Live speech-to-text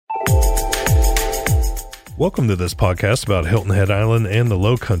Welcome to this podcast about Hilton Head Island and the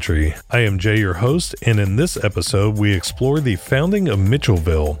Low Country. I am Jay, your host, and in this episode, we explore the founding of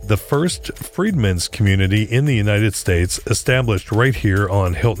Mitchellville, the first freedmen's community in the United States established right here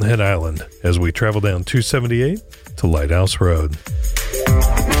on Hilton Head Island, as we travel down 278 to Lighthouse Road.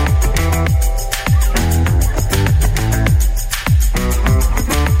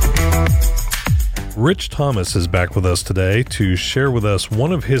 Rich Thomas is back with us today to share with us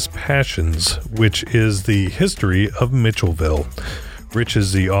one of his passions, which is the history of Mitchellville. Rich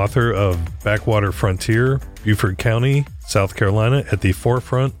is the author of Backwater Frontier, Beaufort County, South Carolina at the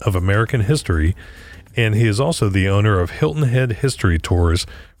Forefront of American History, and he is also the owner of Hilton Head History Tours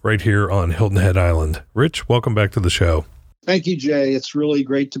right here on Hilton Head Island. Rich, welcome back to the show. Thank you, Jay. It's really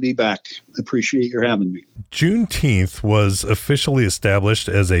great to be back. I appreciate your having me. Juneteenth was officially established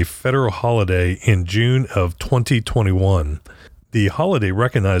as a federal holiday in June of 2021. The holiday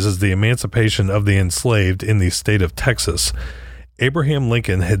recognizes the emancipation of the enslaved in the state of Texas. Abraham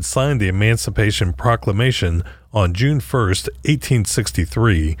Lincoln had signed the Emancipation Proclamation on June 1st,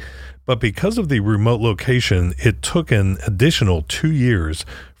 1863, but because of the remote location, it took an additional 2 years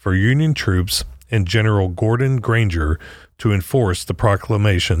for Union troops and General Gordon Granger to enforce the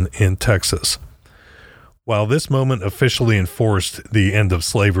proclamation in Texas. While this moment officially enforced the end of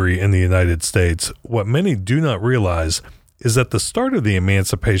slavery in the United States, what many do not realize is that the start of the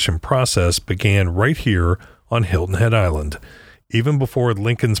emancipation process began right here on Hilton Head Island, even before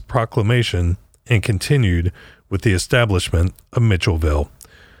Lincoln's proclamation, and continued with the establishment of Mitchellville.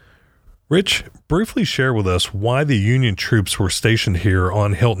 Rich, briefly share with us why the Union troops were stationed here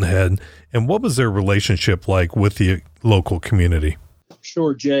on Hilton Head and what was their relationship like with the local community?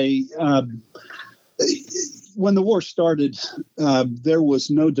 Sure, Jay. When the war started, there was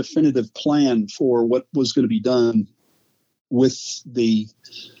no definitive plan for what was going to be done with the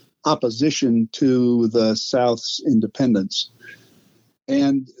opposition to the South's independence.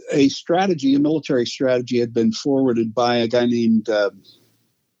 And a military strategy had been forwarded by a guy named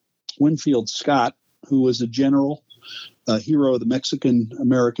Winfield Scott, who was a general, a hero of the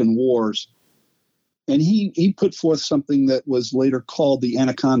Mexican-American Wars. And he put forth something that was later called the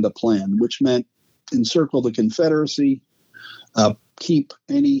Anaconda Plan, which meant encircle the Confederacy, keep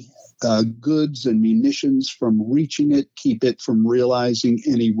any goods and munitions from reaching it, keep it from realizing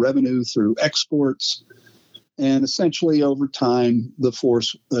any revenue through exports. And essentially, over time,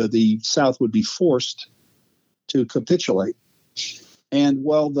 the South would be forced to capitulate. And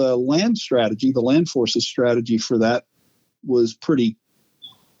while the land forces strategy for that was pretty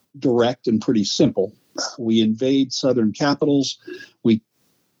direct and pretty simple, we invade southern capitals, we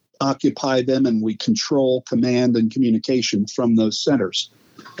occupy them, and we control command and communication from those centers.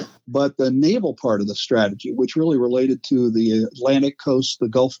 But the naval part of the strategy, which really related to the Atlantic coast, the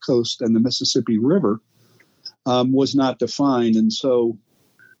Gulf Coast, and the Mississippi River, was not defined. And so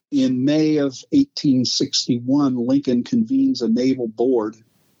in May of 1861, Lincoln convenes a naval board,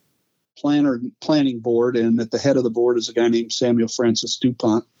 planning board, and at the head of the board is a guy named Samuel Francis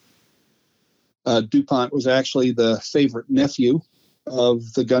DuPont. DuPont was actually the favorite nephew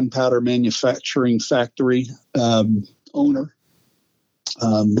of the gunpowder manufacturing factory owner,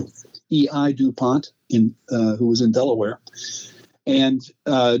 E.I. DuPont, who was in Delaware. And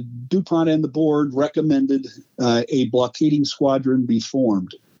DuPont and the board recommended a blockading squadron be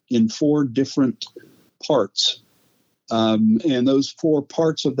formed in 4 different parts. And those 4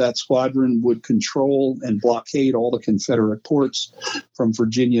 parts of that squadron would control and blockade all the Confederate ports from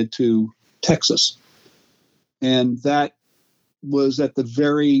Virginia to Texas. And that was at the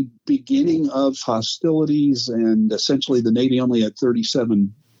very beginning of hostilities, and essentially the Navy only had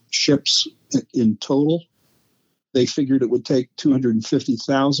 37 ships in total. They figured it would take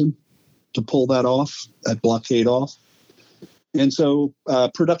 250,000 to pull that blockade off. And so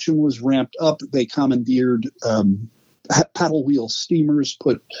production was ramped up. They commandeered paddle wheel steamers,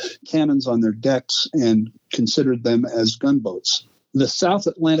 put cannons on their decks, and considered them as gunboats. The South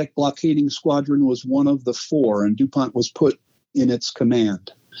Atlantic Blockading Squadron was one of the 4, and DuPont was put in its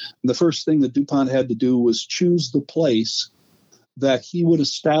command. And the first thing that DuPont had to do was choose the place that he would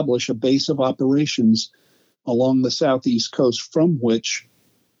establish a base of operations along the southeast coast from which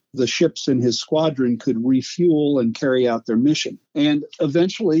the ships in his squadron could refuel and carry out their mission. And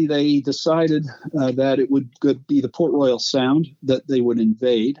eventually they decided that it would be the Port Royal Sound that they would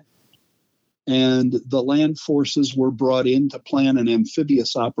invade. And the land forces were brought in to plan an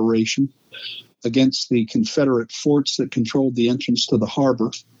amphibious operation against the Confederate forts that controlled the entrance to the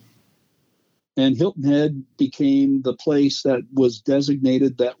harbor. And Hilton Head became the place that was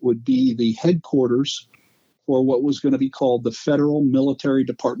designated that would be the headquarters for what was going to be called the Federal Military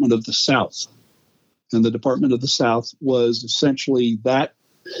Department of the South. And the Department of the South was essentially that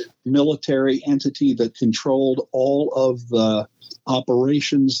military entity that controlled all of the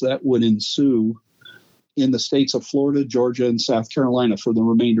operations that would ensue in the states of Florida, Georgia, and South Carolina for the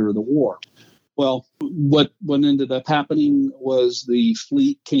remainder of the war. Well, what ended up happening was the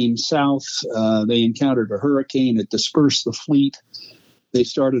fleet came south. They encountered a hurricane. It dispersed the fleet. They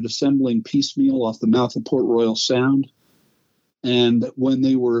started assembling piecemeal off the mouth of Port Royal Sound. And when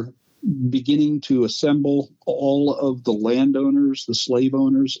they were beginning to assemble, all of the landowners, the slave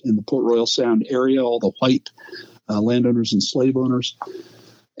owners in the Port Royal Sound area, all the white landowners and slave owners,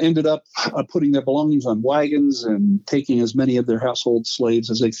 ended up putting their belongings on wagons and taking as many of their household slaves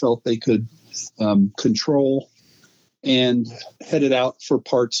as they felt they could control, and headed out for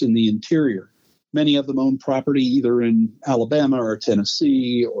parts in the interior. Many of them owned property either in Alabama or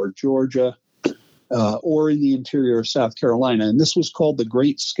Tennessee or Georgia, or in the interior of South Carolina. And this was called the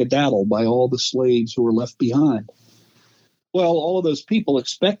Great Skedaddle by all the slaves who were left behind. Well, all of those people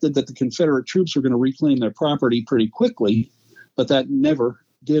expected that the Confederate troops were going to reclaim their property pretty quickly, but that never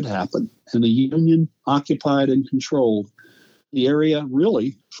did happen. And the Union occupied and controlled the area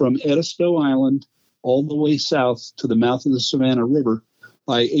really from Edisto Island all the way south to the mouth of the Savannah River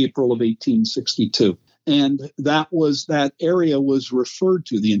by April of 1862. And that area was referred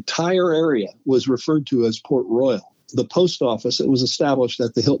to, the entire area was referred to as Port Royal. The post office that was established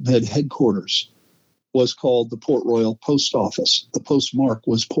at the Hilton Head headquarters was called the Port Royal Post Office. The postmark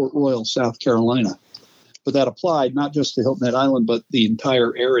was Port Royal, South Carolina. But that applied not just to Hilton Head Island, but the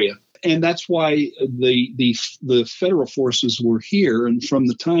entire area. And that's why the federal forces were here. And from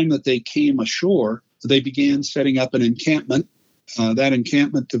the time that they came ashore, they began setting up an encampment. That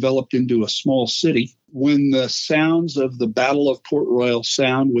encampment developed into a small city. When the sounds of the Battle of Port Royal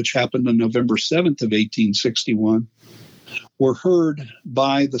Sound, which happened on November 7th of 1861, were heard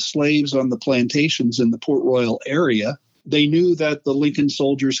by the slaves on the plantations in the Port Royal area, they knew that the Lincoln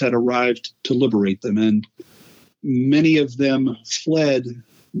soldiers had arrived to liberate them. And many of them fled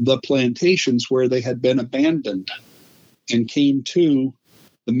the plantations where they had been abandoned and came to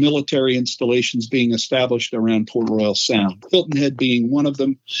the military installations being established around Port Royal Sound, Hilton Head being one of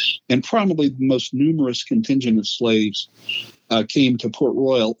them, and probably the most numerous contingent of slaves came to Port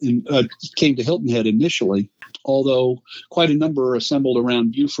Royal, came to Hilton Head initially, although quite a number assembled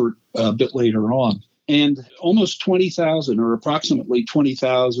around Beaufort a bit later on. And almost 20,000 or approximately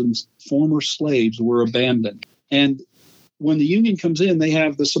 20,000 former slaves were abandoned. And when the Union comes in, they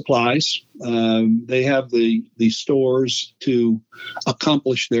have the supplies, they have the stores to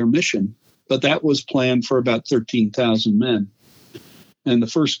accomplish their mission. But that was planned for about 13,000 men. And the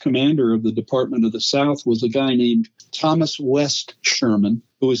first commander of the Department of the South was a guy named Thomas West Sherman,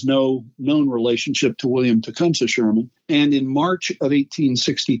 who was no known relationship to William Tecumseh Sherman. And in March of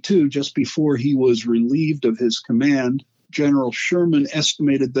 1862, just before he was relieved of his command, General Sherman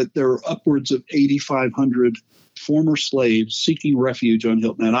estimated that there were upwards of 8,500 former slaves seeking refuge on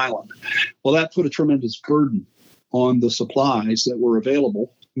Hilton Head Island. Well, that put a tremendous burden on the supplies that were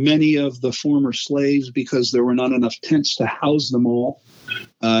available. Many of the former slaves, because there were not enough tents to house them all,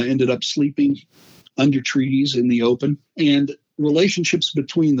 ended up sleeping under trees in the open. And relationships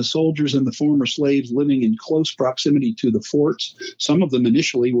between the soldiers and the former slaves living in close proximity to the forts, some of them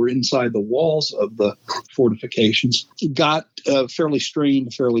initially were inside the walls of the fortifications, got fairly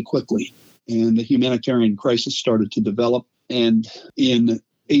strained fairly quickly. And the humanitarian crisis started to develop. And in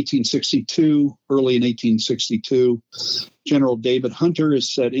 1862, early in 1862, General David Hunter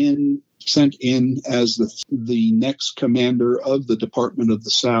is sent in as the next commander of the Department of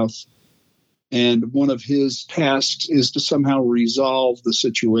the South. And one of his tasks is to somehow resolve the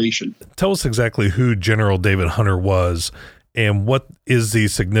situation. Tell us exactly who General David Hunter was and what is the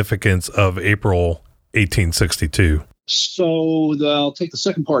significance of April 1862? So I'll take the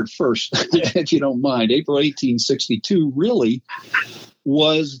second part first, if you don't mind. April 1862 really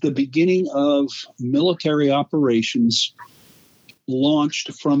was the beginning of military operations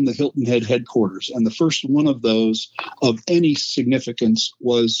launched from the Hilton Head headquarters. And the first one of those of any significance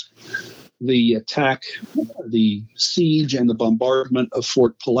was the attack, the siege, and the bombardment of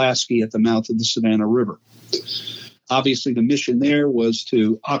Fort Pulaski at the mouth of the Savannah River. Obviously, the mission there was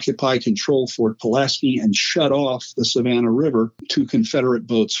to occupy, control Fort Pulaski and shut off the Savannah River to Confederate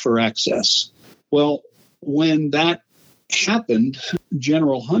boats for access. Well, when that happened,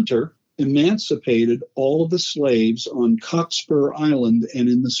 General Hunter emancipated all of the slaves on Cockspur Island and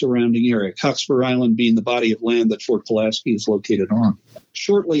in the surrounding area, Cockspur Island being the body of land that Fort Pulaski is located on.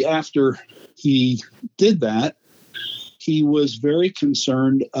 Shortly after he did that, he was very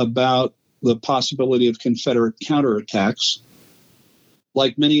concerned about the possibility of Confederate counterattacks.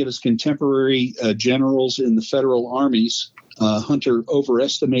 Like many of his contemporary generals in the federal armies, Hunter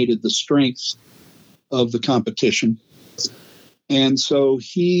overestimated the strength of the competition. And so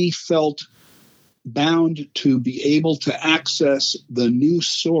he felt bound to be able to access the new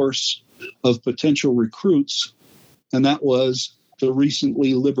source of potential recruits, and that was the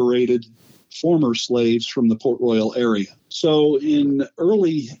recently liberated former slaves from the Port Royal area. So in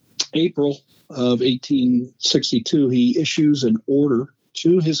early April of 1862, he issues an order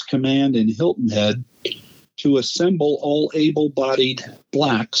to his command in Hilton Head to assemble all able-bodied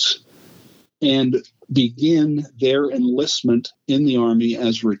blacks and begin their enlistment in the army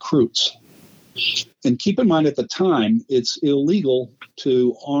as recruits. And keep in mind, at the time, it's illegal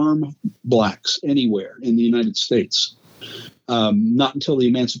to arm blacks anywhere in the United States. Not until the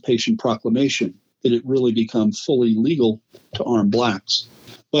Emancipation Proclamation did it really become fully legal to arm blacks.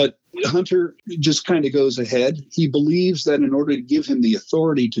 But Hunter just kind of goes ahead. He believes that in order to give him the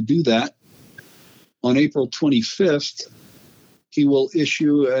authority to do that, on April 25th, he will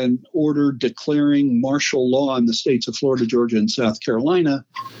issue an order declaring martial law in the states of Florida, Georgia, and South Carolina,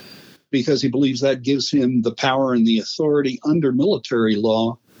 because he believes that gives him the power and the authority under military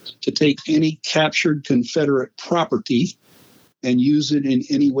law to take any captured Confederate property and use it in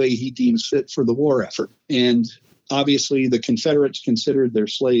any way he deems fit for the war effort. And obviously, the Confederates considered their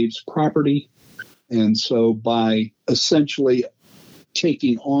slaves property. And so by essentially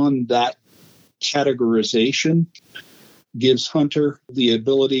taking on that categorization, gives Hunter the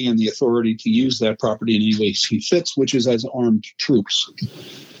ability and the authority to use that property in any way he fits, which is as armed troops.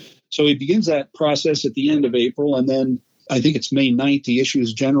 So he begins that process at the end of April, and then I think it's May 9th, he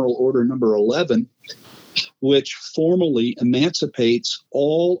issues General Order Number 11, which formally emancipates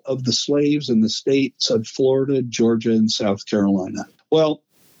all of the slaves in the states of Florida, Georgia, and South Carolina. Well,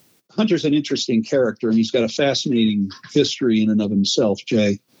 Hunter's an interesting character, and he's got a fascinating history in and of himself,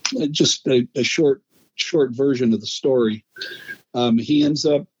 Jay. Just a short version of the story. He ends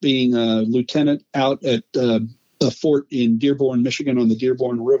up being a lieutenant out at a fort in Dearborn, Michigan, on the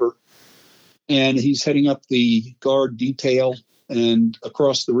Dearborn River. And he's heading up the guard detail, and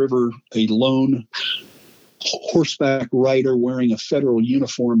across the river, a lone horseback rider wearing a federal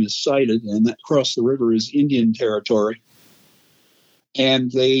uniform is sighted, and that across the river is Indian territory.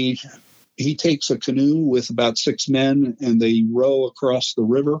 And he takes a canoe with about 6 men, and they row across the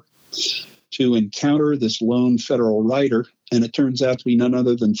river to encounter this lone federal rider. And it turns out to be none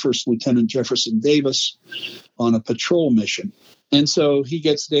other than First Lieutenant Jefferson Davis on a patrol mission. And so he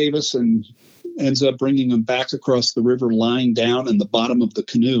gets Davis and ends up bringing him back across the river, lying down in the bottom of the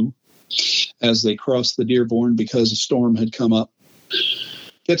canoe as they cross the Dearborn because a storm had come up.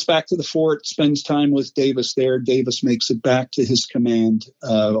 Gets back to the fort, spends time with Davis there. Davis makes it back to his command.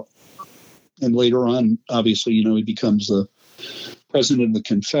 And later on, obviously, he becomes the president of the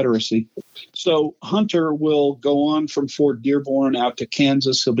Confederacy. So Hunter will go on from Fort Dearborn out to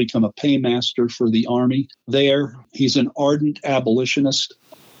Kansas. He'll become a paymaster for the Army there. He's an ardent abolitionist.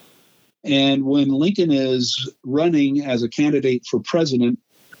 And when Lincoln is running as a candidate for president,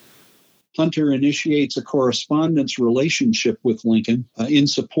 Hunter initiates a correspondence relationship with Lincoln in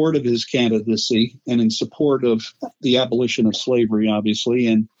support of his candidacy and in support of the abolition of slavery, obviously.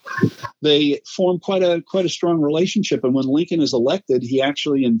 And they form quite a strong relationship. And when Lincoln is elected, he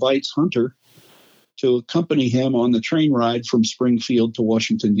actually invites Hunter to accompany him on the train ride from Springfield to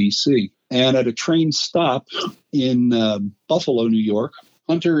Washington, D.C. And at a train stop in Buffalo, New York,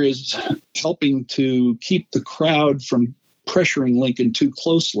 Hunter is helping to keep the crowd from pressuring Lincoln too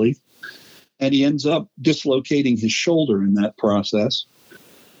closely. And he ends up dislocating his shoulder in that process.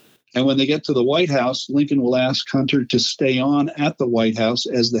 And when they get to the White House, Lincoln will ask Hunter to stay on at the White House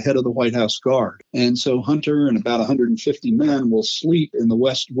as the head of the White House Guard. And so Hunter and about 150 men will sleep in the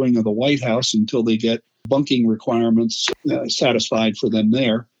west wing of the White House until they get bunking requirements satisfied for them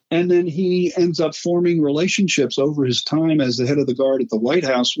there. And then he ends up forming relationships over his time as the head of the Guard at the White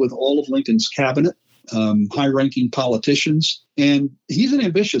House with all of Lincoln's cabinet, high-ranking politicians. And he's an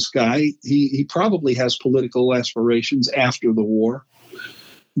ambitious guy. He probably has political aspirations after the war,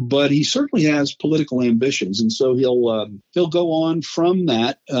 but he certainly has political ambitions. And so he'll go on from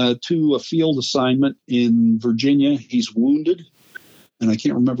that to a field assignment in Virginia. He's wounded, and I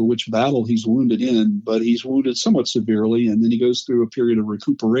can't remember which battle he's wounded in, but he's wounded somewhat severely, and then he goes through a period of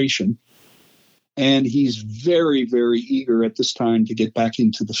recuperation. And he's very, very eager at this time to get back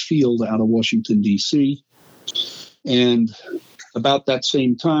into the field out of Washington, D.C. And about that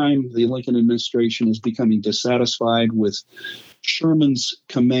same time, the Lincoln administration is becoming dissatisfied with Sherman's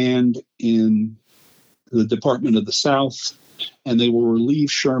command in the Department of the South, and they will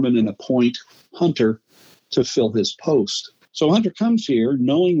relieve Sherman and appoint Hunter to fill his post. So Hunter comes here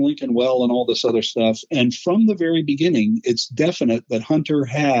knowing Lincoln well and all this other stuff. And from the very beginning, it's definite that Hunter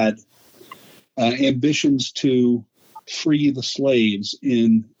had ambitions to free the slaves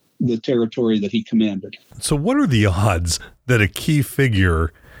in the territory that he commanded. So what are the odds that a key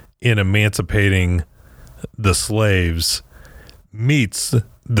figure in emancipating the slaves meets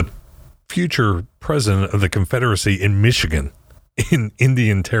the future president of the Confederacy in Michigan, in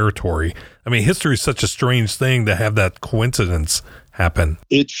Indian Territory? I mean, history is such a strange thing to have that coincidence happen.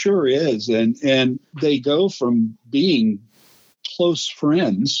 It sure is. And they go from being close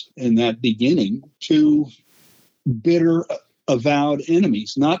friends in that beginning to bitter, avowed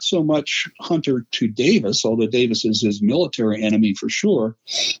enemies. Not so much Hunter to Davis, although Davis is his military enemy for sure,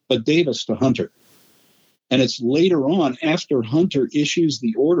 but Davis to Hunter. And it's later on, after Hunter issues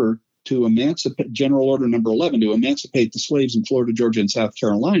the order to emancipate, General Order Number 11, to emancipate the slaves in Florida, Georgia, and South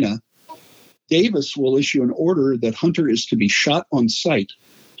Carolina, Davis will issue an order that Hunter is to be shot on sight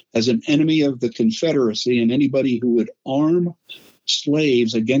as an enemy of the Confederacy, and anybody who would arm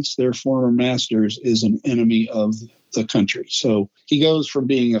slaves against their former masters is an enemy of the country. So he goes from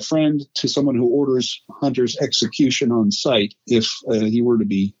being a friend to someone who orders Hunter's execution on sight if he were to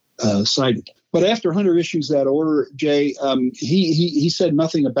be cited. But after Hunter issues that order, Jay, he said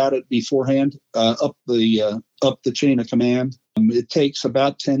nothing about it beforehand up the chain of command. It takes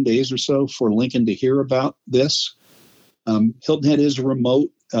about 10 days or so for Lincoln to hear about this. Hilton Head is remote.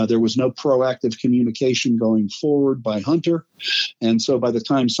 There was no proactive communication going forward by Hunter. And so by the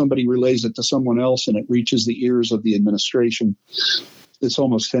time somebody relays it to someone else and it reaches the ears of the administration, it's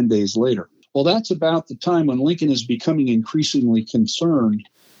almost 10 days later. Well, that's about the time when Lincoln is becoming increasingly concerned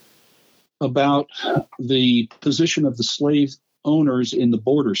about the position of the slave owners in the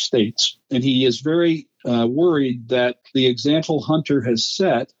border states. And he is very worried that the example Hunter has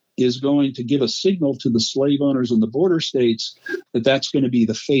set is going to give a signal to the slave owners in the border states that that's going to be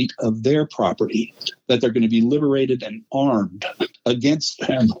the fate of their property, that they're going to be liberated and armed against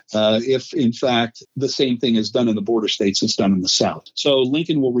them if, in fact, the same thing is done in the border states as done in the South. So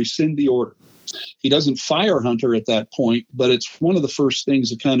Lincoln will rescind the order. He doesn't fire Hunter at that point, but it's one of the first things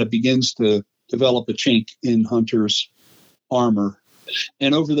that kind of begins to develop a chink in Hunter's armor.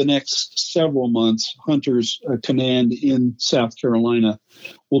 And over the next several months, Hunter's command in South Carolina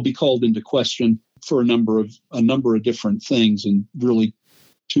will be called into question for a number of different things, and really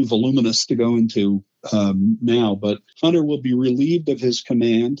too voluminous to go into now. But Hunter will be relieved of his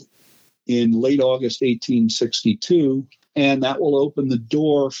command in late August 1862, and that will open the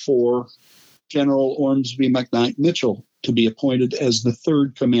door for General Ormsby McKnight Mitchell to be appointed as the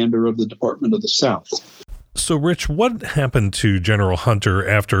third commander of the Department of the South. So, Rich, what happened to General Hunter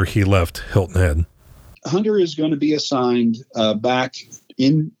after he left Hilton Head? Hunter is going to be assigned back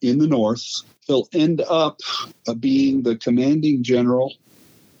in the North. He'll end up being the commanding general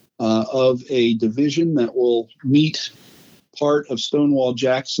of a division that will meet part of Stonewall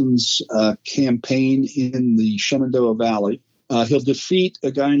Jackson's campaign in the Shenandoah Valley. He'll defeat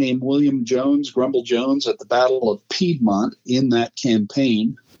a guy named William Jones, Grumble Jones, at the Battle of Piedmont in that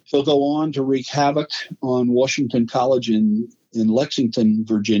campaign. He'll go on to wreak havoc on Washington College in Lexington,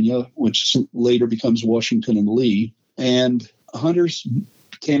 Virginia, which later becomes Washington and Lee. And Hunter's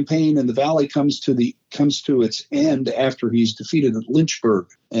campaign in the Valley comes to its end after he's defeated at Lynchburg.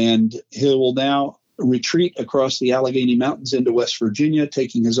 And he will now retreat across the Allegheny Mountains into West Virginia,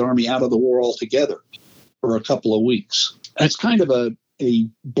 taking his army out of the war altogether for a couple of weeks. That's kind of a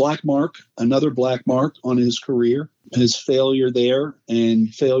black mark, another black mark on his career, his failure there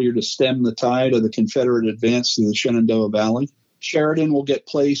and failure to stem the tide of the Confederate advance through the Shenandoah Valley. Sheridan will get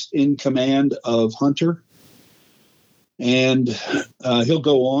placed in command of Hunter, and he'll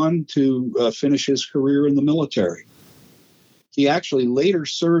go on to finish his career in the military. He actually later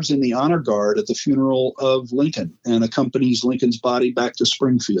serves in the honor guard at the funeral of Lincoln and accompanies Lincoln's body back to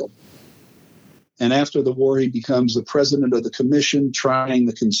Springfield. And after the war, he becomes the president of the commission trying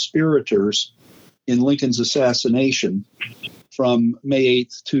the conspirators in Lincoln's assassination from May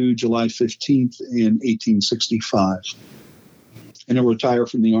 8th to July 15th in 1865. And he'll retire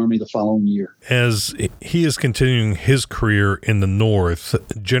from the Army the following year. As he is continuing his career in the North,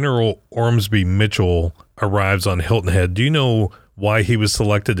 General Ormsby Mitchell arrives on Hilton Head. Do you know why he was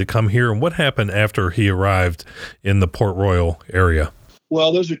selected to come here, and what happened after he arrived in the Port Royal area?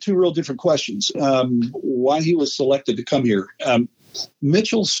 Well, those are two real different questions. Why he was selected to come here.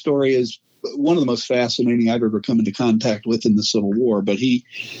 Mitchell's story is one of the most fascinating I've ever come into contact with in the Civil War. But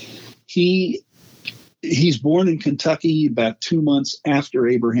he's born in Kentucky about 2 months after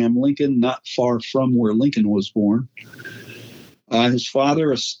Abraham Lincoln, not far from where Lincoln was born. His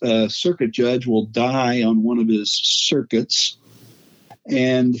father, a circuit judge, will die on one of his circuits,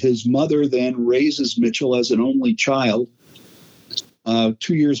 and his mother then raises Mitchell as an only child. 2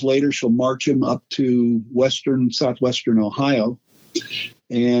 years later, she'll march him up to southwestern Ohio,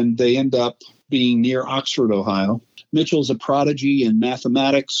 and they end up being near Oxford, Ohio. Mitchell's a prodigy in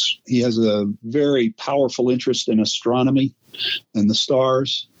mathematics. He has a very powerful interest in astronomy and the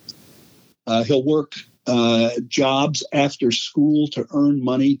stars. He'll work jobs after school to earn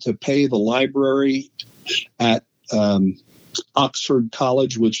money to pay the library at Oxford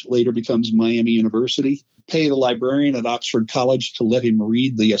College, which later becomes Miami University. Pay the librarian at Oxford College to let him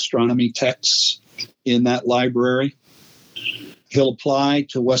read the astronomy texts in that library. He'll apply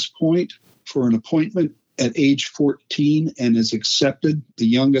to West Point for an appointment at age 14 and is accepted, the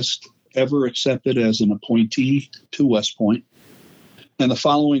youngest ever accepted as an appointee to West Point. And the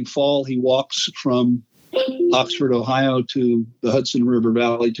following fall, he walks from Oxford, Ohio to the Hudson River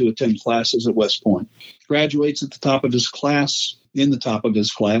Valley to attend classes at West Point. Graduates at the top of his class,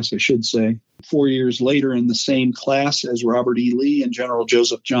 I should say. 4 years later in the same class as Robert E. Lee and General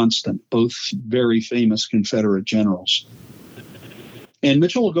Joseph Johnston, both very famous Confederate generals. And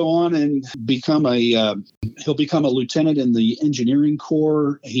Mitchell will go on and become he'll become a lieutenant in the engineering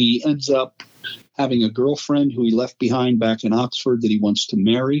corps. He ends up having a girlfriend who he left behind back in Oxford that he wants to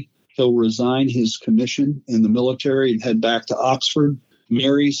marry. He'll resign his commission in the military and head back to Oxford,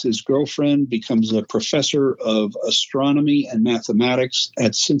 marries his girlfriend, becomes a professor of astronomy and mathematics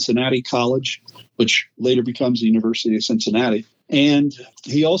at Cincinnati College, which later becomes the University of Cincinnati. And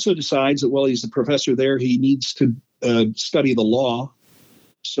he also decides that while he's a professor there, he needs to study the law.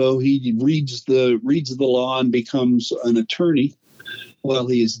 So he reads the law and becomes an attorney while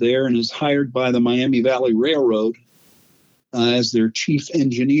he is there, and is hired by the Miami Valley Railroad as their chief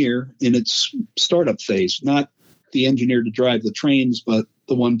engineer in its startup phase, not the engineer to drive the trains, but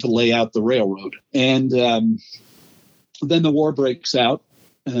the one to lay out the railroad. And then the war breaks out.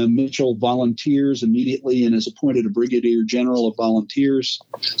 Mitchell volunteers immediately and is appointed a brigadier general of volunteers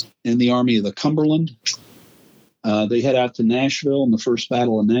in the Army of the Cumberland. They head out to Nashville, and the First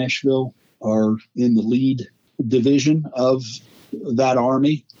Battle of Nashville are in the lead division of that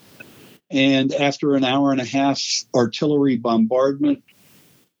army. And after an hour and a half artillery bombardment,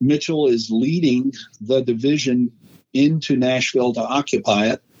 Mitchell is leading the division into Nashville to occupy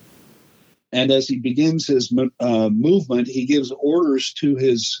it. And as he begins his movement, he gives orders to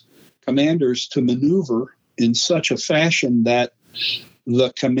his commanders to maneuver in such a fashion that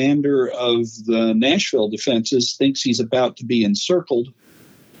the commander of the Nashville defenses thinks he's about to be encircled,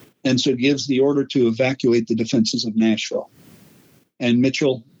 and so gives the order to evacuate the defenses of Nashville. And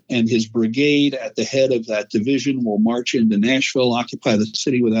Mitchell and his brigade at the head of that division will march into Nashville, occupy the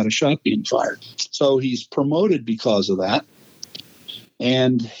city without a shot being fired. So he's promoted because of that.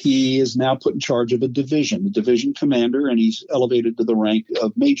 And he is now put in charge of a division, the division commander, and he's elevated to the rank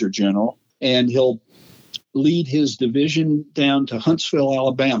of major general. And he'll lead his division down to Huntsville,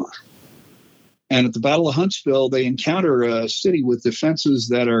 Alabama. And at the Battle of Huntsville, they encounter a city with defenses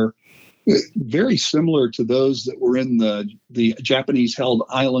that are very similar to those that were in the Japanese-held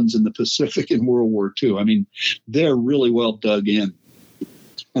islands in the Pacific in World War II. I mean, they're really well dug in.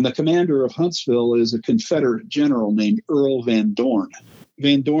 And the commander of Huntsville is a Confederate general named Earl Van Dorn.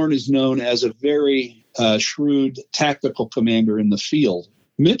 Van Dorn is known as a very shrewd tactical commander in the field.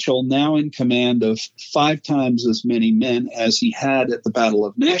 Mitchell, now in command of 5 times as many men as he had at the Battle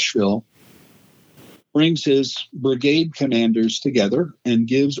of Nashville, brings his brigade commanders together and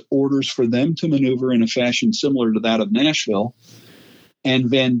gives orders for them to maneuver in a fashion similar to that of Nashville. And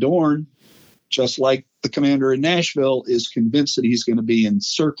Van Dorn, just like the commander in Nashville, is convinced that he's going to be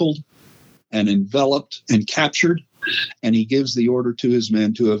encircled and enveloped and captured. And he gives the order to his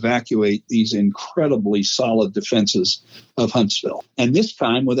men to evacuate these incredibly solid defenses of Huntsville. And this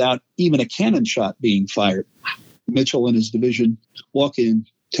time, without even a cannon shot being fired, Mitchell and his division walk in,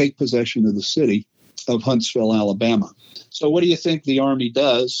 take possession of the city of Huntsville, Alabama. So what do you think the Army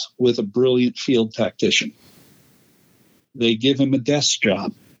does with a brilliant field tactician? They give him a desk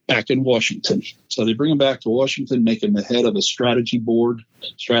job back in Washington. So they bring him back to Washington, make him the head of a strategy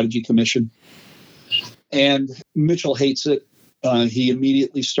commission. And Mitchell hates it. He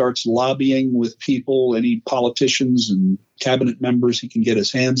immediately starts lobbying with people, any politicians and cabinet members he can get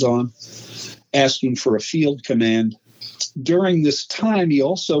his hands on, asking for a field command. During this time, he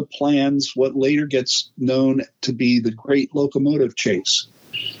also plans what later gets known to be the Great Locomotive Chase.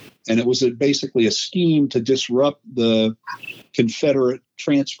 And it was basically a scheme to disrupt the Confederate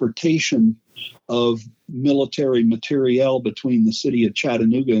transportation of military materiel between the city of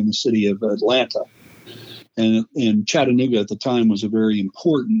Chattanooga and the city of Atlanta. And Chattanooga at the time was a very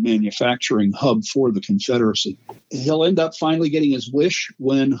important manufacturing hub for the Confederacy. He'll end up finally getting his wish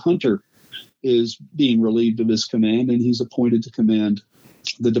when Hunter is being relieved of his command, and he's appointed to command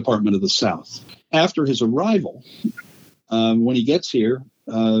the Department of the South. After his arrival, when he gets here,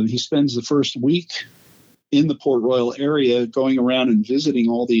 he spends the first week in the Port Royal area going around and visiting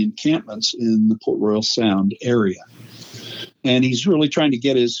all the encampments in the Port Royal Sound area. And he's really trying to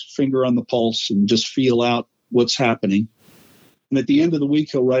get his finger on the pulse and just feel out what's happening. And at the end of the week,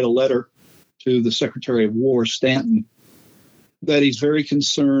 he'll write a letter to the Secretary of War, Stanton, that he's very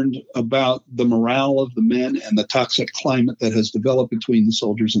concerned about the morale of the men and the toxic climate that has developed between the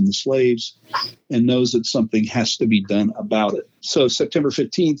soldiers and the slaves, and knows that something has to be done about it. So September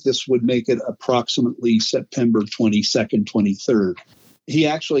 15th, this would make it approximately September 22nd, 23rd. He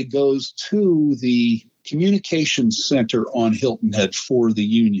actually goes to the communications center on Hilton Head for the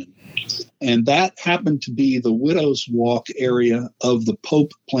Union. And that happened to be the Widow's Walk area of the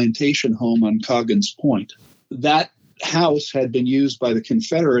Pope Plantation home on Coggins Point. That house had been used by the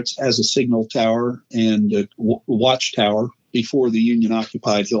Confederates as a signal tower and a watchtower before the Union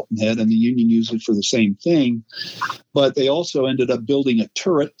occupied Hilton Head, and the Union used it for the same thing. But they also ended up building a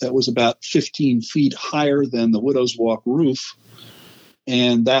turret that was about 15 feet higher than the Widow's Walk roof.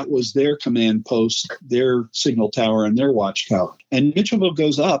 And that was their command post, their signal tower, and their watchtower. And Mitchellville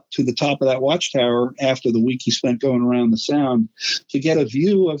goes up to the top of that watchtower after the week he spent going around the Sound to get a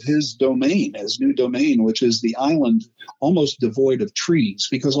view of his domain, his new domain, which is the island almost devoid of trees,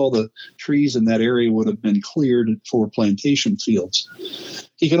 because all the trees in that area would have been cleared for plantation fields.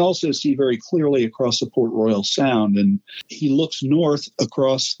 He can also see very clearly across the Port Royal Sound, and he looks north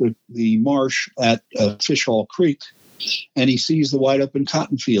across the marsh at Fishhall Creek, and he sees the wide open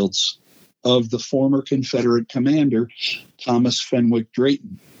cotton fields of the former Confederate commander, Thomas Fenwick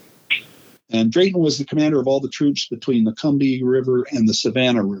Drayton. And Drayton was the commander of all the troops between the Combahee River and the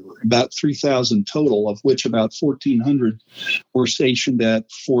Savannah River, about 3,000 total, of which about 1,400 were stationed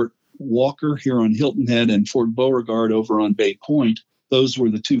at Fort Walker here on Hilton Head and Fort Beauregard over on Bay Point. Those were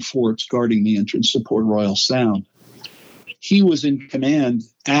the two forts guarding the entrance to Port Royal Sound. He was in command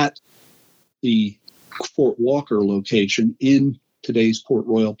at the Fort Walker location in today's Port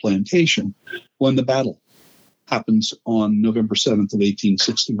Royal Plantation when the battle happens on November 7th of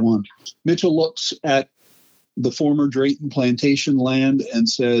 1861. Mitchell looks at the former Drayton plantation land and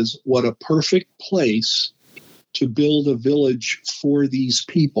says, what a perfect place to build a village for these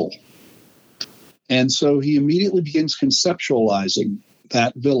people. And so he immediately begins conceptualizing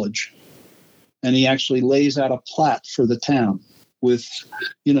that village. And he actually lays out a plat for the town with,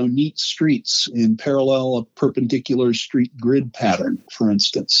 neat streets in parallel, a perpendicular street grid pattern, for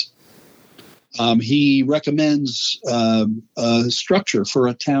instance. He recommends a structure for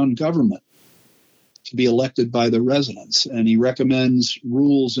a town government to be elected by the residents, and he recommends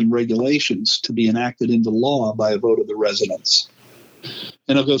rules and regulations to be enacted into law by a vote of the residents.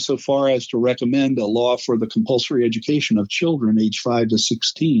 And he'll go so far as to recommend a law for the compulsory education of children aged 5 to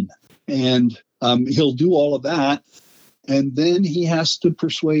 16. And he'll do all of that. And then he has to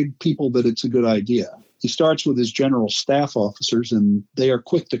persuade people that it's a good idea. He starts with his general staff officers, and they are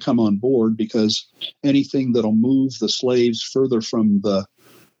quick to come on board because anything that'll move the slaves further from the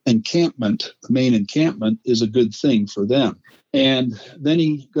encampment, the main encampment, is a good thing for them. And then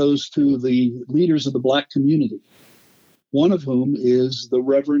he goes to the leaders of the black community, one of whom is the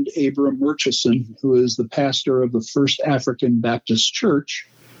Reverend Abram Murchison, who is the pastor of the First African Baptist Church,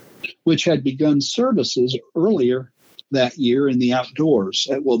 which had begun services earlier that year in the outdoors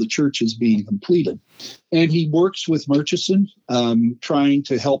while the church is being completed. And he works with Murchison, trying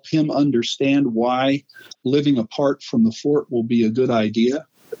to help him understand why living apart from the fort will be a good idea.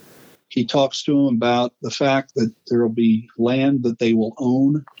 He talks to him about the fact that there will be land that they will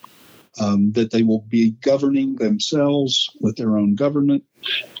own, that they will be governing themselves with their own government,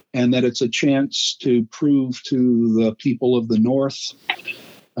 and that it's a chance to prove to the people of the North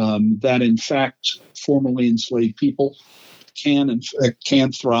that, in fact, formerly enslaved people can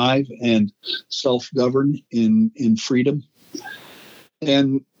thrive and self-govern in freedom.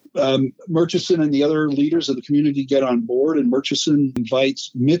 And Murchison and the other leaders of the community get on board, and Murchison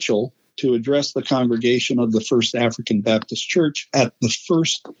invites Mitchell to address the congregation of the First African Baptist Church at the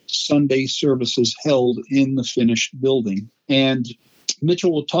first Sunday services held in the finished building. And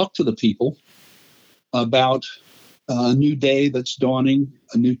Mitchell will talk to the people about a new day that's dawning,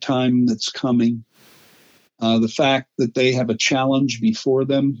 a new time that's coming, the fact that they have a challenge before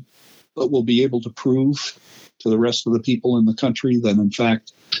them, but will be able to prove to the rest of the people in the country that, in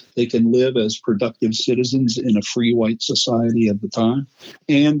fact, they can live as productive citizens in a free white society at the time.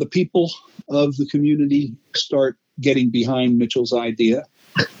 And the people of the community start getting behind Mitchell's idea.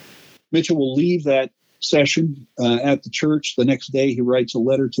 Mitchell will leave that session at the church. The next day, he writes a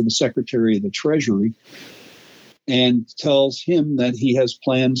letter to the Secretary of the Treasury and tells him that he has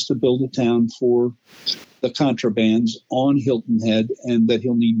plans to build a town for the contrabands on Hilton Head and that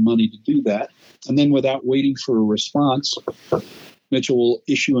he'll need money to do that. And then, without waiting for a response, Mitchell will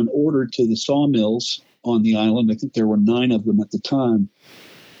issue an order to the sawmills on the island. I think there were 9 of them at the time,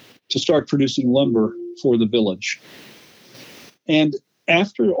 to start producing lumber for the village. And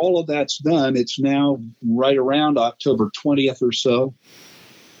after all of that's done, it's now right around October 20th or so,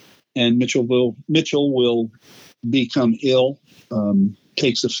 and Mitchell will become ill,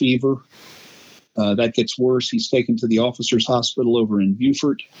 takes a fever. That gets worse. He's taken to the officers' hospital over in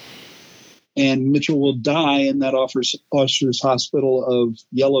Beaufort. And Mitchell will die in that officers' hospital of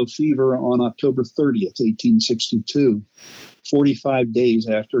yellow fever on October 30th, 1862, 45 days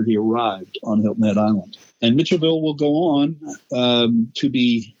after he arrived on Hilton Head Island. And Mitchellville will go on to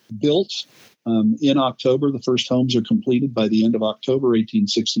be built in October. The first homes are completed by the end of October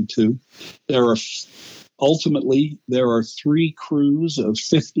 1862. Ultimately, there are 3 crews of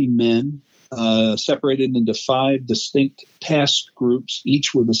 50 men separated into 5 distinct task groups,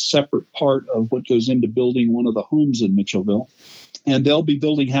 each with a separate part of what goes into building one of the homes in Mitchellville. And they'll be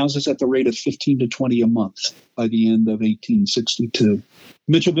building houses at the rate of 15 to 20 a month by the end of 1862.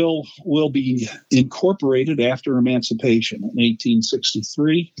 Mitchellville will be incorporated after emancipation in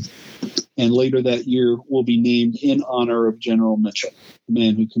 1863, and later that year will be named in honor of General Mitchell, the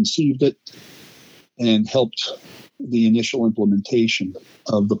man who conceived it and helped the initial implementation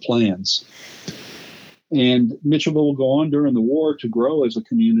of the plans. And Mitchellville will go on during the war to grow as a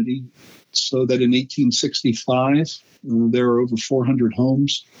community, so that in 1865, there are over 400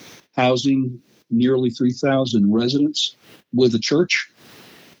 homes housing nearly 3,000 residents, with a church,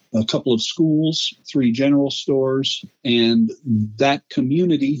 a couple of schools, 3 general stores, and that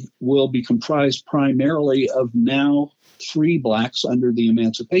community will be comprised primarily of now free blacks under the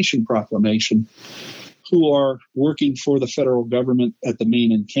Emancipation Proclamation, who are working for the federal government at the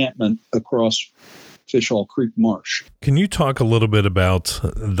main encampment across Fishhall Creek Marsh. Can you talk a little bit about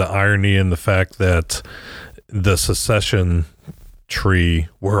the irony in the fact that the secession tree,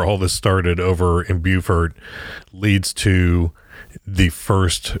 where all this started over in Beaufort, leads to the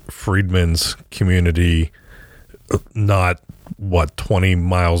first freedmen's community not, 20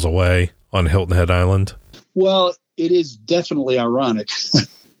 miles away on Hilton Head Island? Well, it is definitely ironic.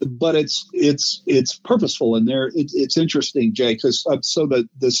 But it's purposeful in there. It's interesting, Jay, because so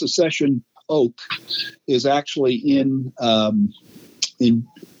the secession oak is actually in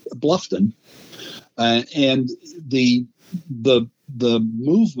Bluffton, and the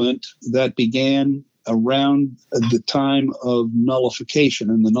movement that began around the time of nullification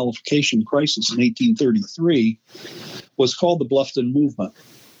and the nullification crisis in 1833 was called the Bluffton Movement.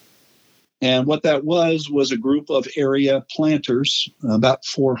 And what that was a group of area planters, about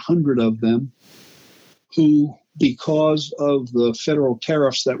 400 of them, who, because of the federal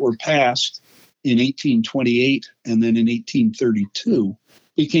tariffs that were passed in 1828 and then in 1832,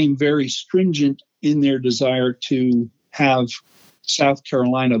 became very stringent in their desire to have South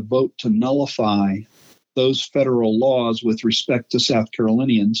Carolina vote to nullify those federal laws with respect to South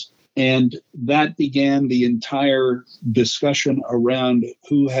Carolinians. And that began the entire discussion around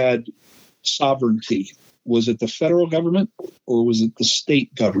who had sovereignty. Was it the federal government or was it the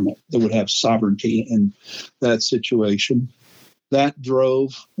state government that would have sovereignty in that situation? That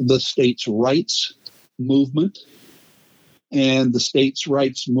drove the states' rights movement. And the states'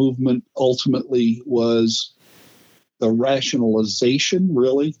 rights movement ultimately was the rationalization,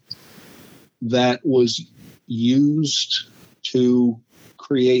 really, that was used to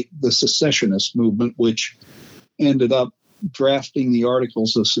create the secessionist movement, which ended up drafting the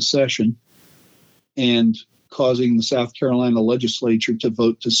Articles of Secession and causing the South Carolina legislature to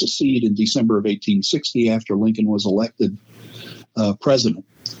vote to secede in December of 1860 after Lincoln was elected president.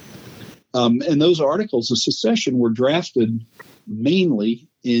 And those Articles of Secession were drafted mainly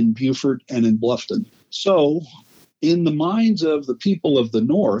in Beaufort and in Bluffton. So in the minds of the people of the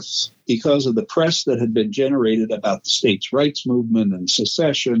North, because of the press that had been generated about the states' rights movement and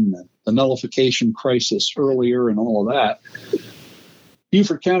secession and the nullification crisis earlier and all of that,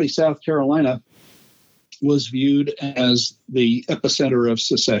 Beaufort County, South Carolina, was viewed as the epicenter of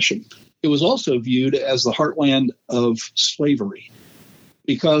secession. It was also viewed as the heartland of slavery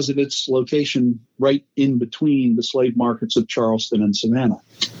because of its location right in between the slave markets of Charleston and Savannah.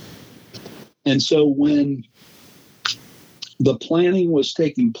 And so when the planning was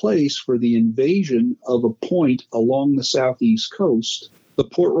taking place for the invasion of a point along the southeast coast. The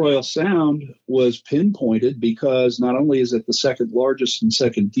Port Royal Sound was pinpointed because not only is it the second largest and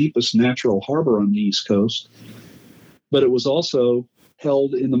second deepest natural harbor on the East Coast, but it was also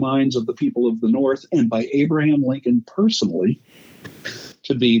held in the minds of the people of the North and by Abraham Lincoln personally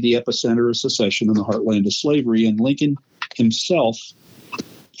to be the epicenter of secession in the heartland of slavery. And Lincoln himself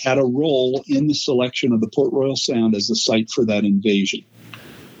had a role in the selection of the Port Royal Sound as the site for that invasion.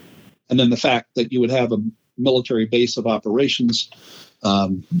 And then the fact that you would have a military base of operations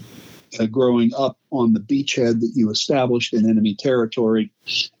growing up on the beachhead that you established in enemy territory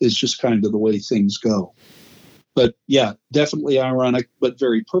is just kind of the way things go. But yeah, definitely ironic, but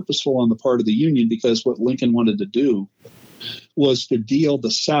very purposeful on the part of the Union, because what Lincoln wanted to do was to deal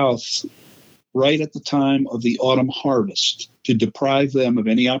the South right at the time of the autumn harvest, to deprive them of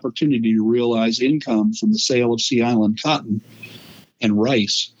any opportunity to realize income from the sale of Sea Island cotton and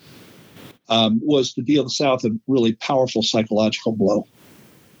rice, was to deal the South a really powerful psychological blow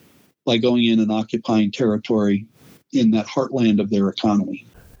by going in and occupying territory in that heartland of their economy.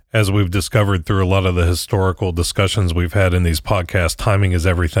 As we've discovered through a lot of the historical discussions we've had in these podcasts, timing is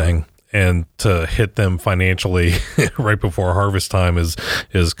everything. And to hit them financially right before harvest time is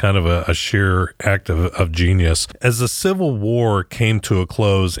kind of a sheer act of genius. As the Civil War came to a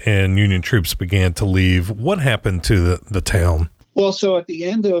close and Union troops began to leave, what happened to the town? Well, so at the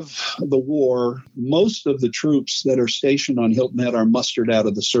end of the war, most of the troops that are stationed on Hilton Head are mustered out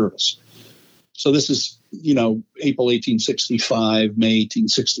of the service. So this is, April 1865, May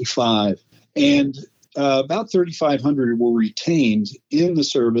 1865. And about 3,500 were retained in the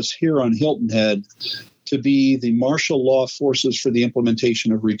service here on Hilton Head to be the martial law forces for the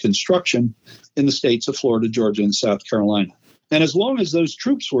implementation of Reconstruction in the states of Florida, Georgia, and South Carolina. And as long as those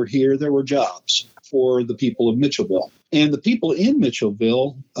troops were here, there were jobs for the people of Mitchellville. And the people in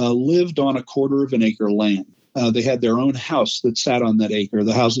Mitchellville lived on a quarter of an acre land. They had their own house that sat on that acre.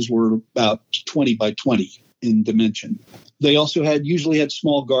 The houses were about 20 by 20 in dimension. They also usually had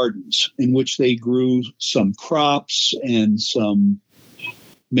small gardens in which they grew some crops and some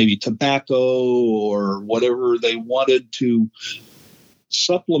maybe tobacco or whatever they wanted to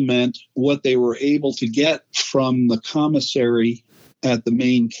supplement what they were able to get from the commissary at the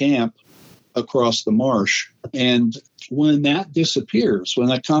main camp across the marsh. And when that disappears, when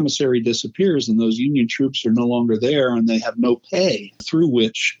that commissary disappears and those Union troops are no longer there and they have no pay through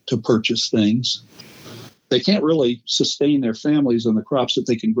which to purchase things, they can't really sustain their families on the crops that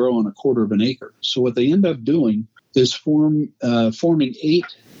they can grow on a quarter of an acre. So what they end up doing is forming 8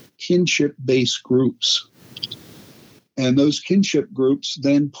 kinship-based groups. And those kinship groups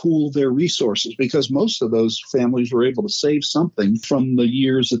then pool their resources because most of those families were able to save something from the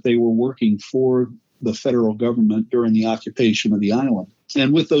years that they were working for the federal government during the occupation of the island.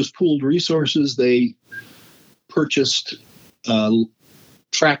 And with those pooled resources, they purchased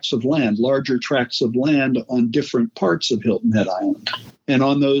tracts of land, larger tracts of land on different parts of Hilton Head Island. And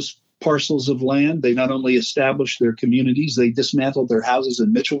on those parcels of land, they not only established their communities, they dismantled their houses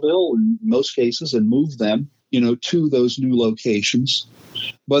in Mitchellville in most cases and moved them, to those new locations.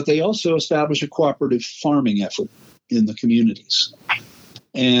 But they also established a cooperative farming effort in the communities.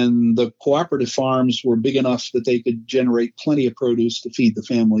 And the cooperative farms were big enough that they could generate plenty of produce to feed the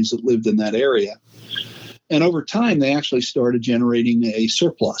families that lived in that area. And over time, they actually started generating a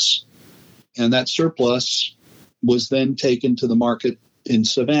surplus. And that surplus was then taken to the market in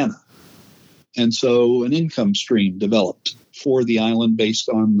Savannah. And so an income stream developed for the island based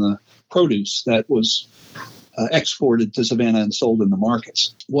on the produce that was exported to Savannah and sold in the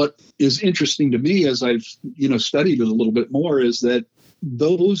markets. What is interesting to me as I've studied it a little bit more is that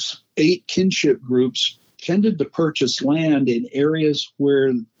those 8 kinship groups tended to purchase land in areas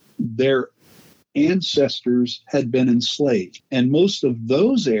where their ancestors had been enslaved. And most of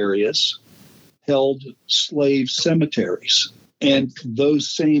those areas held slave cemeteries. And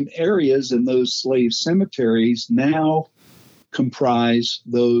those same areas and those slave cemeteries now comprise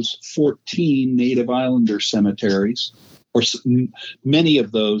those 14 Native Islander cemeteries, or many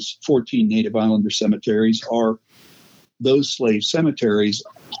of those 14 Native Islander cemeteries are those slave cemeteries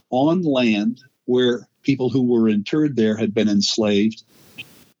on land where people who were interred there had been enslaved.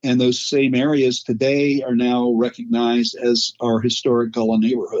 And those same areas today are now recognized as our historic Gullah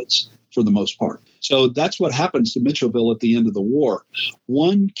neighborhoods for the most part. So that's what happens to Mitchellville at the end of the war.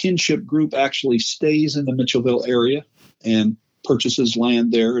 One kinship group actually stays in the Mitchellville area and purchases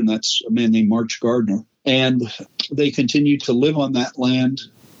land there, and that's a man named March Gardner. And they continue to live on that land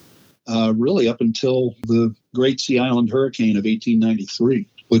really up until the Great Sea Island Hurricane of 1893,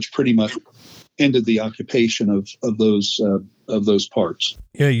 which pretty much ended the occupation of those parts.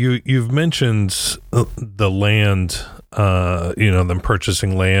 Yeah, you've mentioned the land, them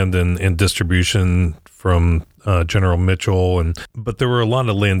purchasing land and distribution from General Mitchell, but there were a lot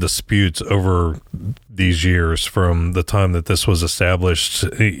of land disputes over these years from the time that this was established,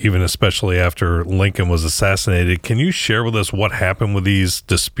 even especially after Lincoln was assassinated. Can you share with us what happened with these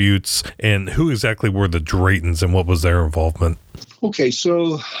disputes and who exactly were the Draytons and what was their involvement? Okay,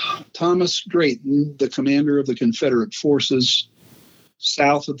 so Thomas Drayton, the commander of the Confederate forces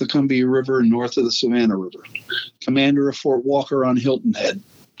south of the Columbia River and north of the Savannah River, commander of Fort Walker on Hilton Head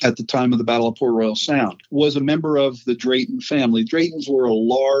at the time of the Battle of Port Royal Sound, was a member of the Drayton family. Draytons were a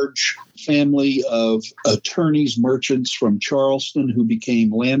large family of attorneys, merchants from Charleston who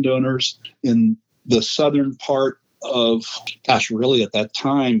became landowners in the southern part of, really at that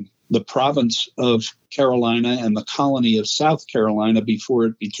time, the province of Carolina and the colony of South Carolina before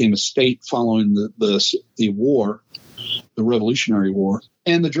it became a state following the war, the Revolutionary War.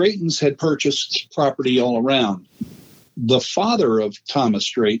 And the Draytons had purchased property all around. The father of Thomas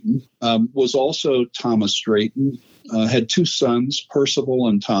Drayton was also Thomas Drayton, had two sons, Percival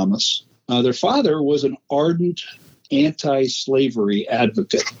and Thomas. Their father was an ardent anti-slavery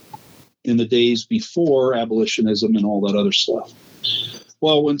advocate in the days before abolitionism and all that other stuff.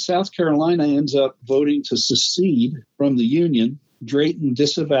 Well, when South Carolina ends up voting to secede from the Union, Drayton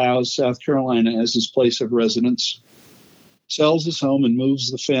disavows South Carolina as his place of residence, sells his home, and moves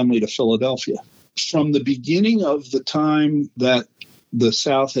the family to Philadelphia. From the beginning of the time that the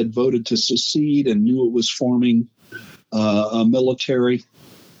South had voted to secede and knew it was forming a military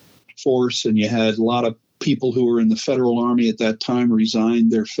force, and you had a lot of people who were in the federal army at that time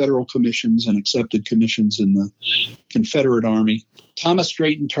resigned their federal commissions and accepted commissions in the Confederate Army. Thomas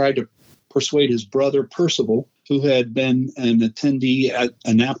Drayton tried to persuade his brother Percival, who had been an attendee at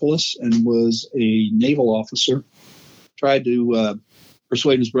Annapolis and was a naval officer, tried to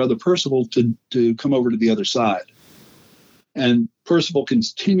persuade his brother Percival to come over to the other side. And Percival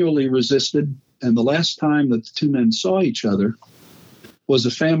continually resisted, and the last time that the two men saw each other was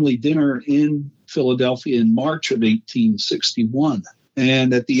a family dinner in Philadelphia in March of 1861.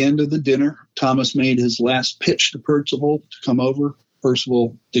 And at the end of the dinner, Thomas made his last pitch to Percival to come over.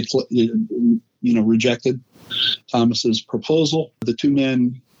 Percival rejected Thomas's proposal. The two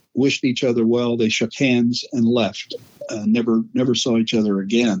men wished each other well. They shook hands and left. Never saw each other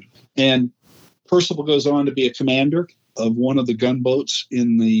again. And Percival goes on to be a commander of one of the gunboats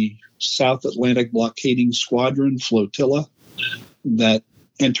in the South Atlantic Blockading Squadron flotilla that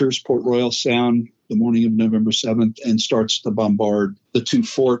enters Port Royal Sound the morning of November 7th and starts to bombard the two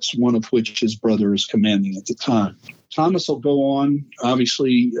forts, one of which his brother is commanding at the time. Thomas will go on,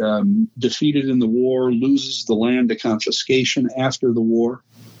 obviously defeated in the war, loses the land to confiscation after the war.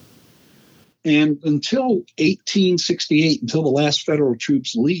 And until 1868, until the last federal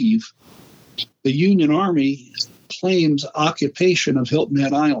troops leave, the Union Army claims occupation of Hilton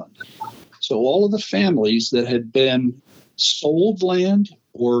Head Island. So all of the families that had been sold land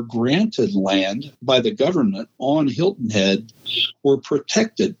or granted land by the government on Hilton Head were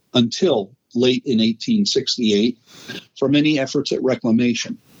protected until late in 1868 from any efforts at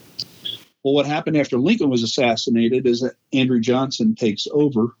reclamation. Well, what happened after Lincoln was assassinated is that Andrew Johnson takes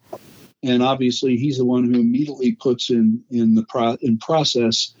over, and obviously he's the one who immediately puts in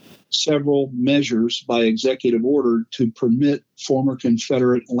process several measures by executive order to permit former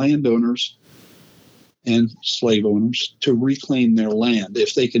Confederate landowners and slave owners to reclaim their land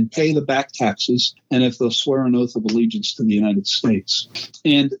if they can pay the back taxes and if they'll swear an oath of allegiance to the United States.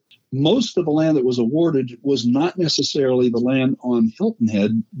 And most of the land that was awarded was not necessarily the land on Hilton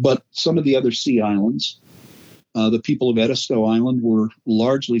Head, but some of the other sea islands. The people of Edisto Island were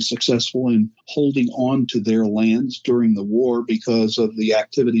largely successful in holding on to their lands during the war because of the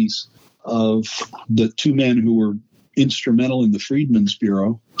activities of the two men who were instrumental in the Freedmen's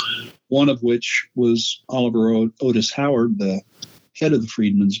Bureau, one of which was Oliver Otis Howard, the head of the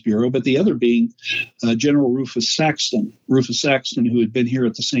Freedmen's Bureau, but the other being General Rufus Saxton. Rufus Saxton, who had been here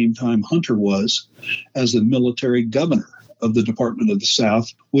at the same time Hunter was, as the military governor of the Department of the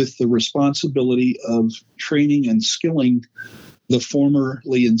South, with the responsibility of training and skilling the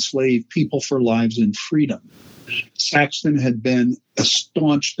formerly enslaved people for lives in freedom. Saxton had been a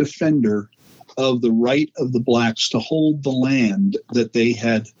staunch defender of the right of the blacks to hold the land that they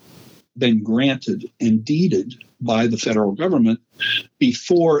had been granted and deeded by the federal government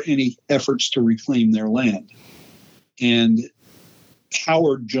before any efforts to reclaim their land. And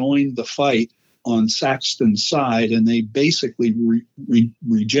Howard joined the fight on Saxton's side, and they basically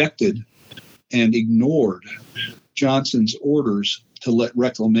rejected and ignored Johnson's orders to let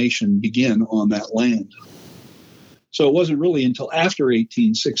reclamation begin on that land. So it wasn't really until after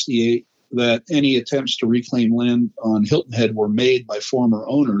 1868 that any attempts to reclaim land on Hilton Head were made by former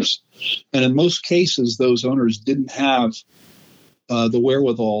owners. And in most cases, those owners didn't have the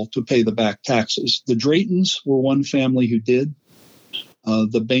wherewithal to pay the back taxes. The Draytons were one family who did.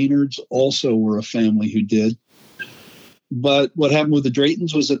 The Baynards also were a family who did. But what happened with the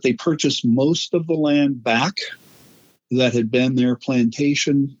Draytons was that they purchased most of the land back that had been their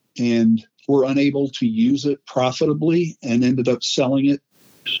plantation and were unable to use it profitably and ended up selling it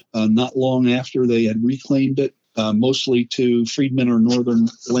not long after they had reclaimed it, mostly to freedmen or northern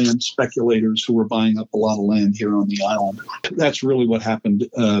land speculators who were buying up a lot of land here on the island. That's really what happened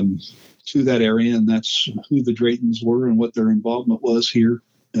to that area, and that's who the Draytons were and what their involvement was here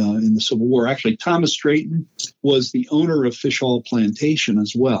in the Civil War. Actually, Thomas Drayton was the owner of Fish Hall Plantation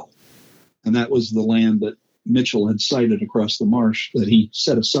as well, and that was the land that Mitchell had sited across the marsh that he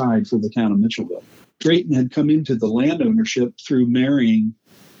set aside for the town of Mitchellville. Drayton had come into the land ownership through marrying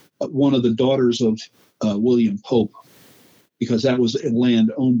one of the daughters of William Pope, because that was a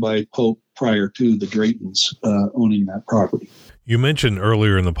land owned by Pope prior to the Draytons owning that property. You mentioned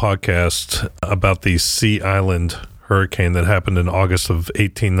earlier in the podcast about the Sea Island hurricane that happened in August of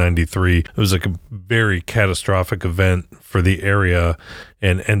 1893. It was a very catastrophic event for the area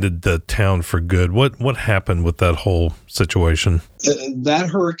and ended the town for good. What happened with that whole situation? That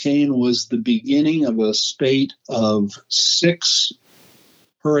hurricane was the beginning of a spate of 6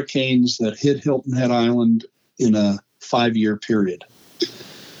 hurricanes that hit Hilton Head Island in a 5-year period.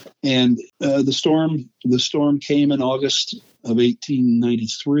 And the storm came in August of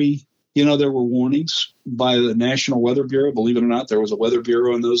 1893. You know, there were warnings by the National Weather Bureau. Believe it or not, there was a weather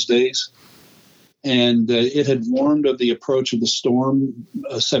bureau in those days. And it had warned of the approach of the storm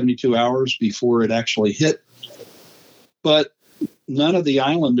 72 hours before it actually hit. But none of the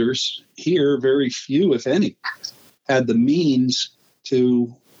islanders here, very few, if any, had the means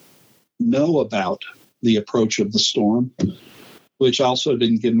to know about the approach of the storm, which also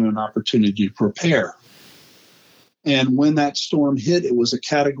didn't give them an opportunity to prepare. And when that storm hit, it was a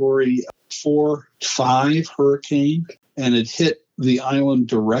Category 4-5 hurricane, and it hit the island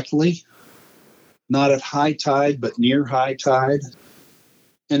directly, not at high tide, but near high tide.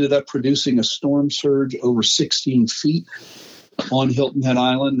 Ended up producing a storm surge over 16 feet on Hilton Head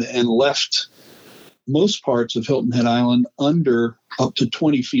Island and left most parts of Hilton Head Island under up to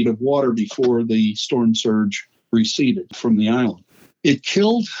 20 feet of water before the storm surge receded from the island. It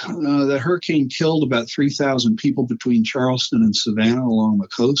killed, the hurricane killed about 3,000 people between Charleston and Savannah along the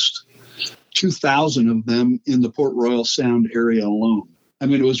coast, 2,000 of them in the Port Royal Sound area alone. I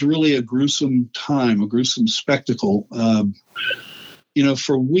mean, it was really a gruesome time, a gruesome spectacle.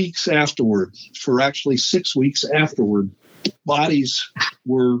 For weeks afterward, for actually 6 weeks afterward, bodies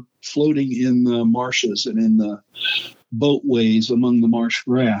were floating in the marshes and in the boatways among the marsh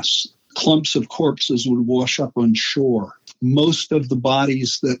grass. Clumps of corpses would wash up on shore. Most of the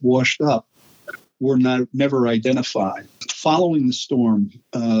bodies that washed up were never identified. Following the storm,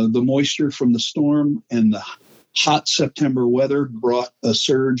 the moisture from the storm and the hot September weather brought a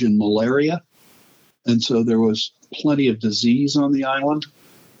surge in malaria. And so there was plenty of disease on the island.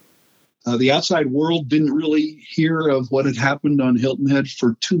 The outside world didn't really hear of what had happened on Hilton Head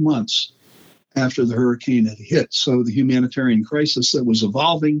for 2 months after the hurricane had hit. So the humanitarian crisis that was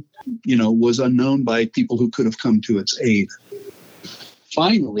evolving, was unknown by people who could have come to its aid.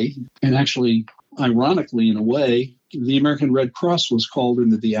 Finally, and actually ironically in a way, the American Red Cross was called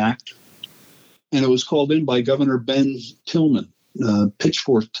into the act, and it was called in by Governor Ben Tillman.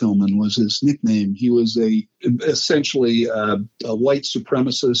 Pitchfork Tillman was his nickname. He was essentially a white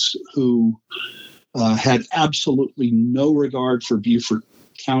supremacist who had absolutely no regard for Beaufort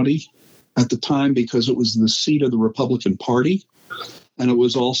County at the time because it was the seat of the Republican Party. And it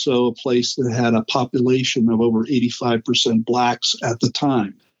was also a place that had a population of over 85% blacks at the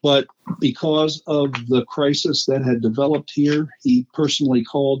time. But because of the crisis that had developed here, he personally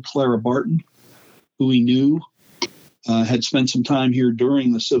called Clara Barton, who he knew had spent some time here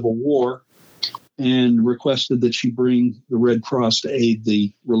during the Civil War, and requested that she bring the Red Cross to aid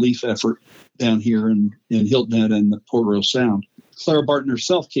the relief effort down here in Hilton Head and the Port Royal Sound. Clara Barton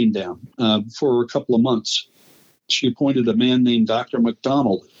herself came down for a couple of months. She appointed a man named Dr.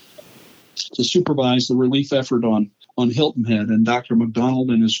 McDonald to supervise the relief effort on Hilton Head, and Dr.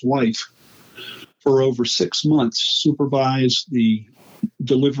 McDonald and his wife, for over 6 months, supervised the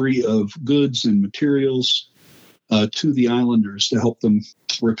delivery of goods and materials to the islanders to help them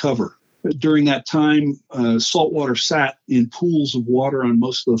recover. During that time, salt water sat in pools of water on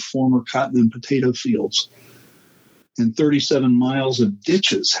most of the former cotton and potato fields. and 37 miles of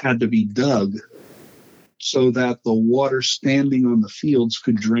ditches had to be dug so that the water standing on the fields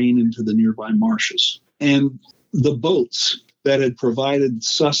could drain into the nearby marshes. And the boats that had provided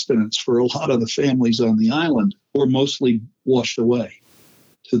sustenance for a lot of the families on the island were mostly washed away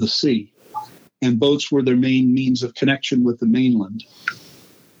to the sea. And boats were their main means of connection with the mainland.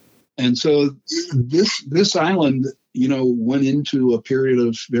 And so this island, went into a period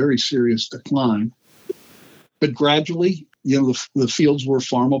of very serious decline. But gradually, the fields were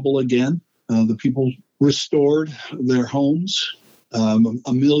farmable again. The people restored their homes. 1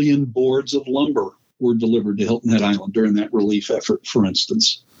 million boards of lumber were delivered to Hilton Head Island during that relief effort, for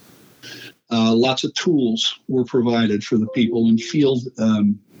instance. Lots of tools were provided for the people, and field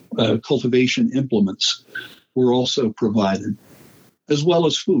cultivation implements were also provided, as well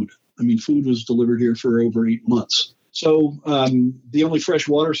as food. I mean, food was delivered here for over 8 months. So the only fresh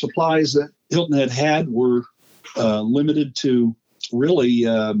water supplies that Hilton Head had were limited to really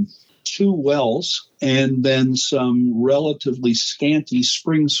 2 wells and then some relatively scanty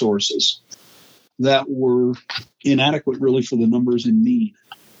spring sources that were inadequate really for the numbers in need.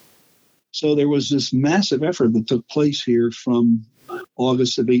 So there was this massive effort that took place here from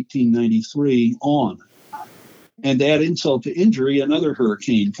August of 1893 on. And to add insult to injury, another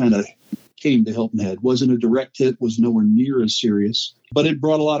hurricane kind of came to Hilton Head. Wasn't a direct hit, was nowhere near as serious, but it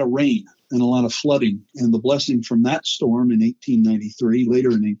brought a lot of rain and a lot of flooding. And the blessing from that storm in 1893, later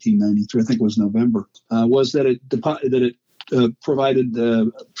in 1893, I think it was November, was that it provided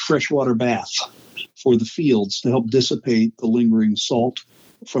a freshwater bath for the fields to help dissipate the lingering salt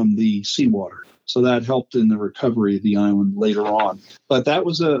from the seawater. So that helped in the recovery of the island later on. But that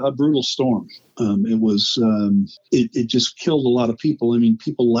was a brutal storm. It just killed a lot of people. I mean,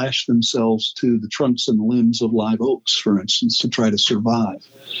 people lashed themselves to the trunks and limbs of live oaks, for instance, to try to survive.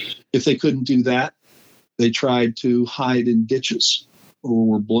 If they couldn't do that, they tried to hide in ditches or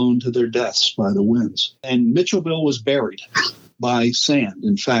were blown to their deaths by the winds. And Mitchellville was buried by sand.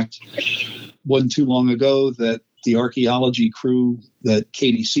 In fact, wasn't too long ago that the archaeology crew that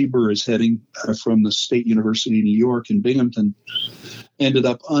Katie Sieber is heading from the State University of New York in Binghamton ended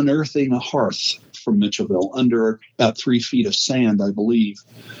up unearthing a hearth from Mitchellville under about 3 feet of sand, I believe,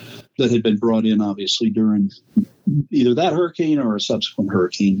 that had been brought in, obviously, during either that hurricane or a subsequent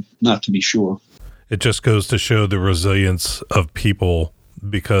hurricane, not to be sure. It just goes to show the resilience of people,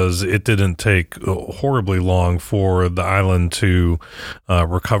 because it didn't take horribly long for the island to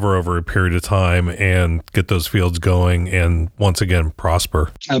recover over a period of time and get those fields going and once again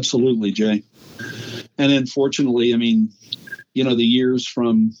prosper. Absolutely, Jay. And unfortunately, I mean, the years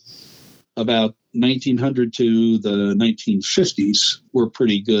from about 1900 to the 1950s were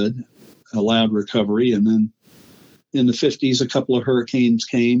pretty good, allowed recovery. And then in the 50s, a couple of hurricanes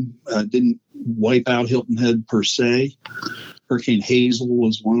came, didn't wipe out Hilton Head per se. Hurricane Hazel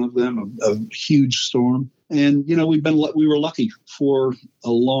was one of them, a huge storm. And, we were lucky for a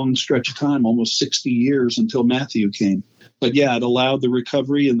long stretch of time, almost 60 years until Matthew came. But yeah, it allowed the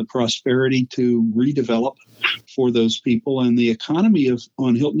recovery and the prosperity to redevelop for those people. And the economy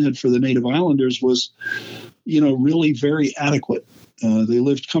on Hilton Head for the Native Islanders was, really very adequate. They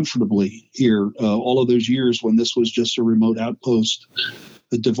lived comfortably here all of those years when this was just a remote outpost,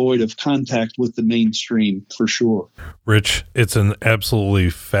 devoid of contact with the mainstream, for sure. Rich, it's an absolutely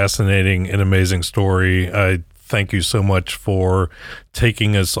fascinating and amazing story. I thank you so much for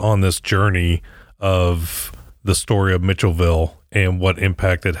taking us on this journey of the story of Mitchellville and what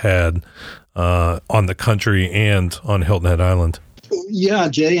impact it had on the country and on Hilton Head Island. Yeah,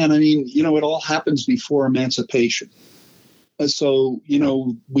 Jay, and I mean, it all happens before emancipation. So,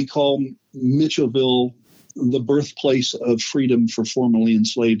 we call Mitchellville the birthplace of freedom for formerly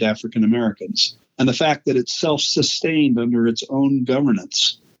enslaved African Americans. And the fact that it's self-sustained under its own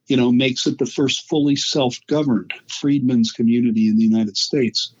governance, makes it the first fully self-governed freedmen's community in the United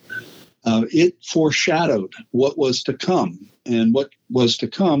States. It foreshadowed what was to come. And what was to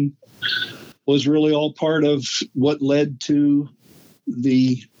come was really all part of what led to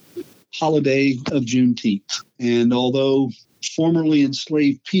the holiday of Juneteenth. And although formerly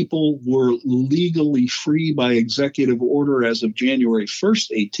enslaved people were legally free by executive order as of January 1st,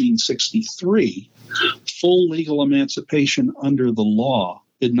 1863, full legal emancipation under the law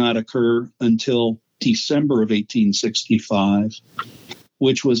did not occur until December of 1865,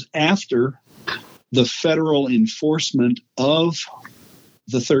 which was after the federal enforcement of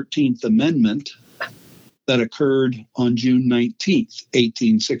the 13th Amendment that occurred on June 19th,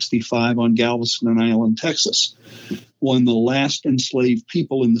 1865 on Galveston Island, Texas, when the last enslaved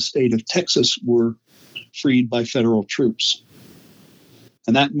people in the state of Texas were freed by federal troops.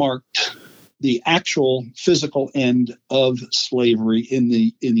 And that marked the actual physical end of slavery in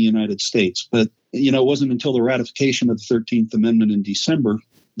the United States. But it wasn't until the ratification of the 13th Amendment in December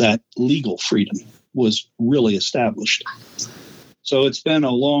that legal freedom was really established. So it's been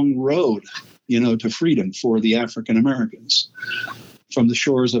a long road, to freedom for the African Americans, from the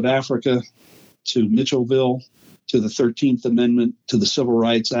shores of Africa to Mitchellville, to the 13th Amendment, to the Civil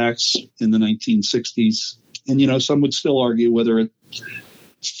Rights Acts in the 1960s. And, some would still argue whether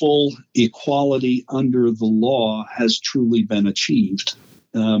full equality under the law has truly been achieved.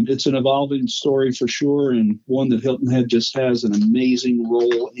 It's an evolving story for sure, and one that Hilton Head just has an amazing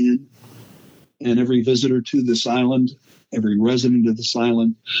role in. And every visitor to this island, every resident of this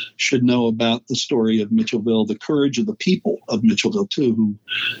island should know about the story of Mitchellville, the courage of the people of Mitchellville, too, who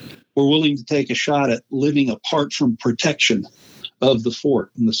were willing to take a shot at living apart from protection of the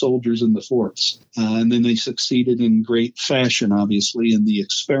fort and the soldiers in the forts. And then they succeeded in great fashion, obviously, in the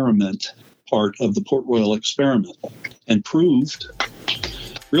experiment part of the Port Royal experiment, and proved,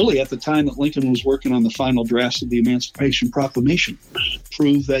 really at the time that Lincoln was working on the final drafts of the Emancipation Proclamation,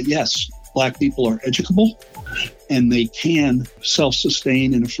 proved that, yes, Black people are educable and they can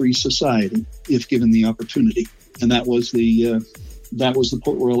self-sustain in a free society if given the opportunity. And that was the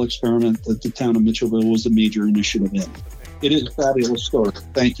Port Royal experiment that the town of Mitchellville was a major initiative in. It is a fabulous story.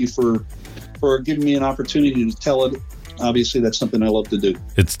 Thank you for giving me an opportunity to tell it. Obviously, that's something I love to do.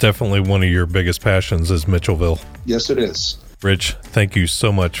 It's definitely one of your biggest passions is Mitchellville. Yes, it is. Rich, thank you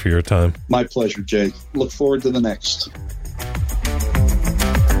so much for your time. My pleasure, Jay. Look forward to the next.